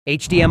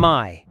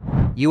HDMI,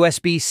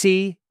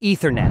 USB-C,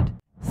 Ethernet,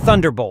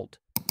 Thunderbolt,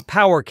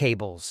 power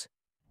cables.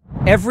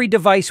 Every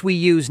device we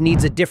use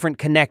needs a different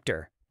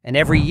connector, and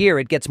every year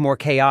it gets more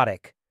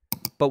chaotic.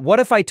 But what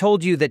if I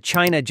told you that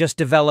China just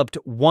developed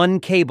one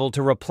cable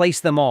to replace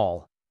them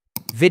all?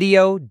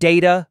 Video,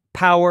 data,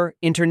 power,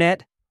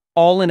 internet,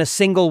 all in a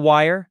single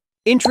wire?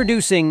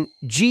 Introducing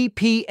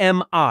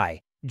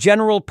GPMI,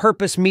 General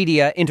Purpose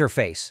Media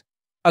Interface.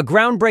 A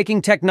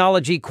groundbreaking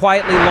technology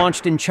quietly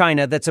launched in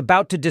China that's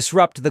about to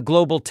disrupt the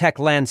global tech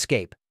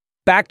landscape.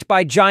 Backed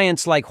by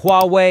giants like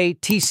Huawei,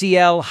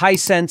 TCL,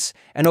 Hisense,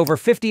 and over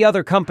 50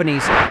 other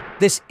companies,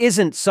 this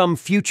isn't some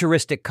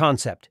futuristic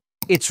concept.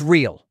 It's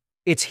real.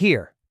 It's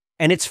here.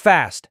 And it's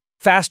fast.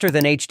 Faster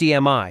than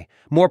HDMI,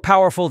 more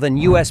powerful than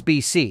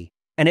USB-C,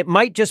 and it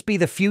might just be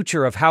the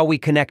future of how we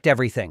connect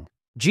everything.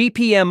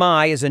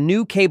 GPMI is a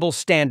new cable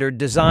standard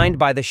designed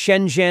by the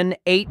Shenzhen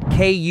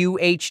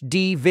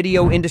 8K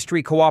Video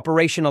Industry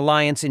Cooperation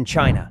Alliance in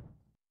China.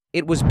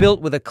 It was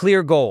built with a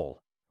clear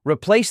goal: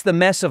 replace the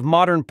mess of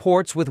modern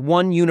ports with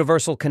one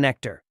universal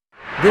connector.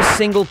 This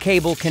single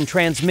cable can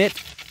transmit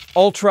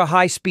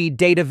ultra-high-speed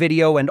data,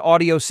 video, and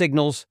audio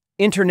signals,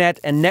 internet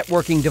and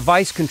networking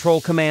device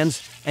control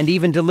commands, and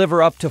even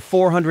deliver up to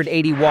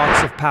 480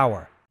 watts of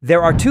power.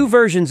 There are two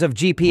versions of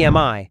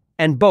GPMI,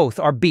 and both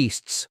are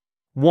beasts.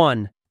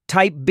 1.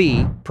 Type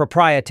B,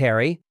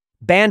 proprietary,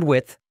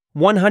 bandwidth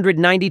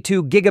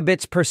 192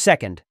 gigabits per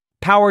second,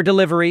 power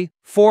delivery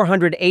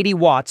 480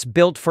 watts,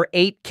 built for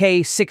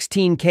 8K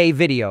 16K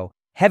video,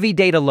 heavy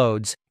data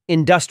loads,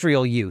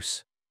 industrial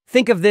use.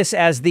 Think of this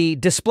as the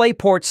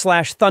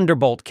DisplayPort /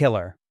 Thunderbolt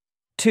killer.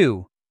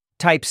 2.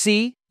 Type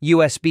C,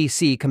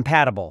 USB-C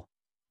compatible,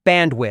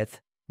 bandwidth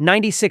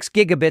 96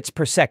 gigabits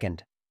per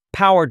second,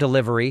 power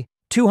delivery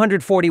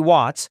 240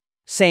 watts,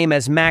 same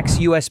as max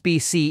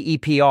USB-C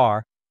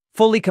EPR,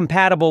 fully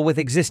compatible with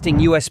existing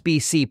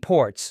USB-C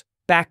ports,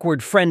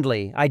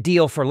 backward-friendly,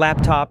 ideal for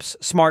laptops,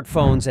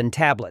 smartphones, and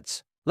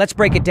tablets. Let's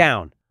break it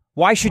down.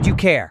 Why should you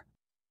care?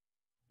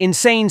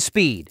 Insane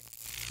speed.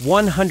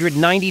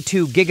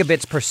 192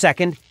 gigabits per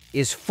second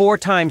is 4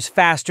 times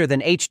faster than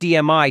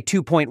HDMI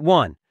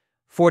 2.1,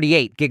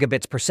 48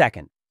 gigabits per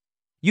second.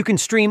 You can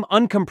stream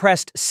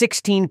uncompressed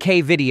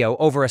 16K video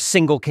over a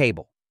single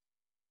cable.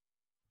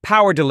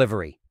 Power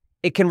delivery.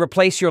 It can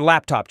replace your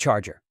laptop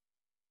charger.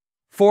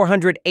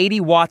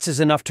 480 watts is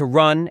enough to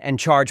run and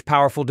charge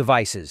powerful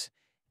devices,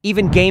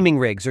 even gaming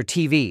rigs or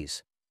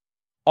TVs.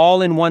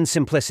 All in one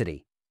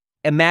simplicity.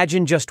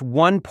 Imagine just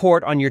one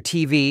port on your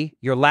TV,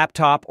 your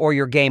laptop, or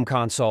your game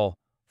console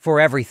for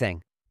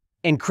everything.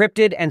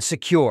 Encrypted and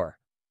secure.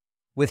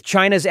 With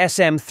China's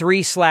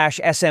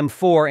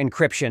SM3/SM4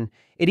 encryption,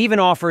 it even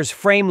offers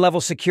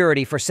frame-level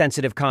security for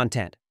sensitive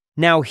content.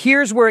 Now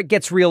here's where it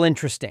gets real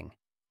interesting.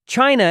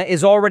 China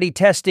is already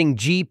testing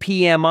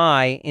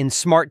GPMI in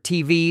smart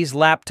TVs,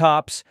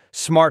 laptops,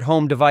 smart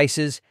home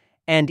devices,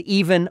 and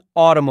even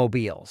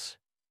automobiles.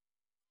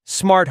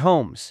 Smart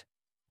homes.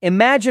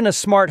 Imagine a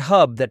smart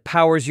hub that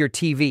powers your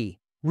TV,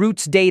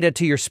 routes data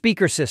to your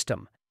speaker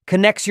system,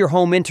 connects your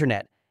home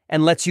internet,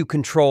 and lets you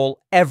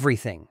control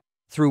everything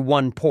through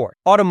one port.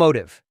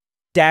 Automotive.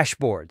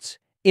 Dashboards,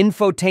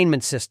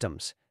 infotainment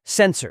systems,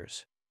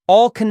 sensors,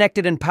 all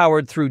connected and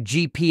powered through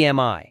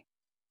GPMI.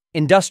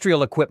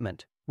 Industrial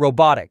equipment.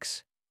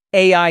 Robotics,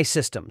 AI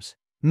systems,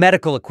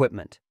 medical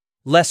equipment,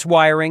 less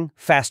wiring,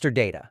 faster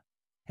data.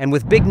 And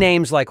with big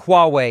names like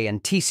Huawei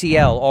and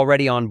TCL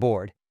already on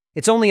board,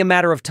 it's only a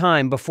matter of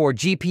time before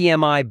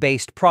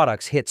GPMI-based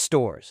products hit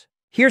stores.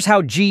 Here's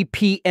how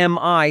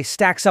GPMI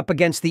stacks up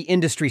against the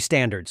industry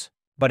standards,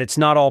 but it's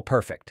not all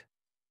perfect.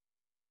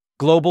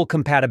 Global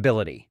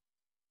compatibility.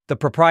 The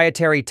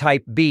proprietary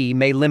Type B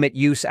may limit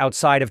use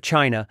outside of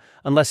China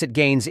unless it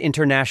gains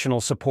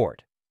international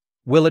support.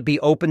 Will it be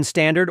open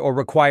standard or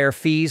require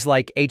fees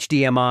like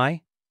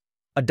HDMI?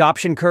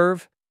 Adoption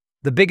curve?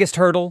 The biggest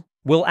hurdle?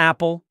 Will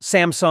Apple,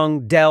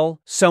 Samsung, Dell,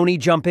 Sony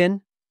jump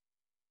in?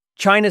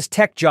 China's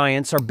tech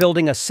giants are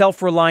building a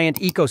self-reliant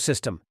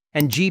ecosystem,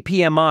 and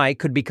GPMI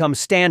could become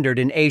standard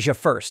in Asia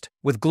first,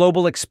 with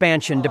global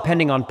expansion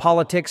depending on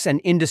politics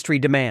and industry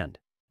demand.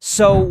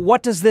 So,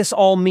 what does this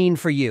all mean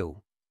for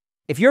you?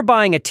 If you're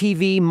buying a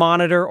TV,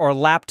 monitor, or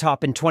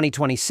laptop in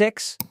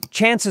 2026,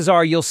 chances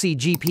are you'll see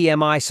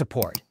GPMI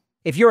support.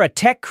 If you're a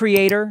tech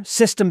creator,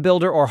 system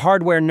builder, or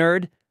hardware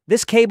nerd,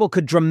 this cable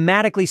could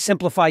dramatically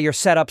simplify your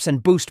setups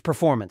and boost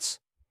performance.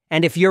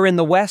 And if you're in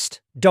the West,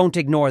 don't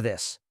ignore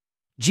this.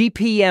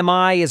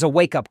 GPMI is a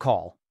wake-up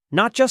call,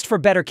 not just for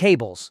better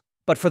cables,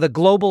 but for the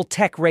global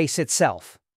tech race itself.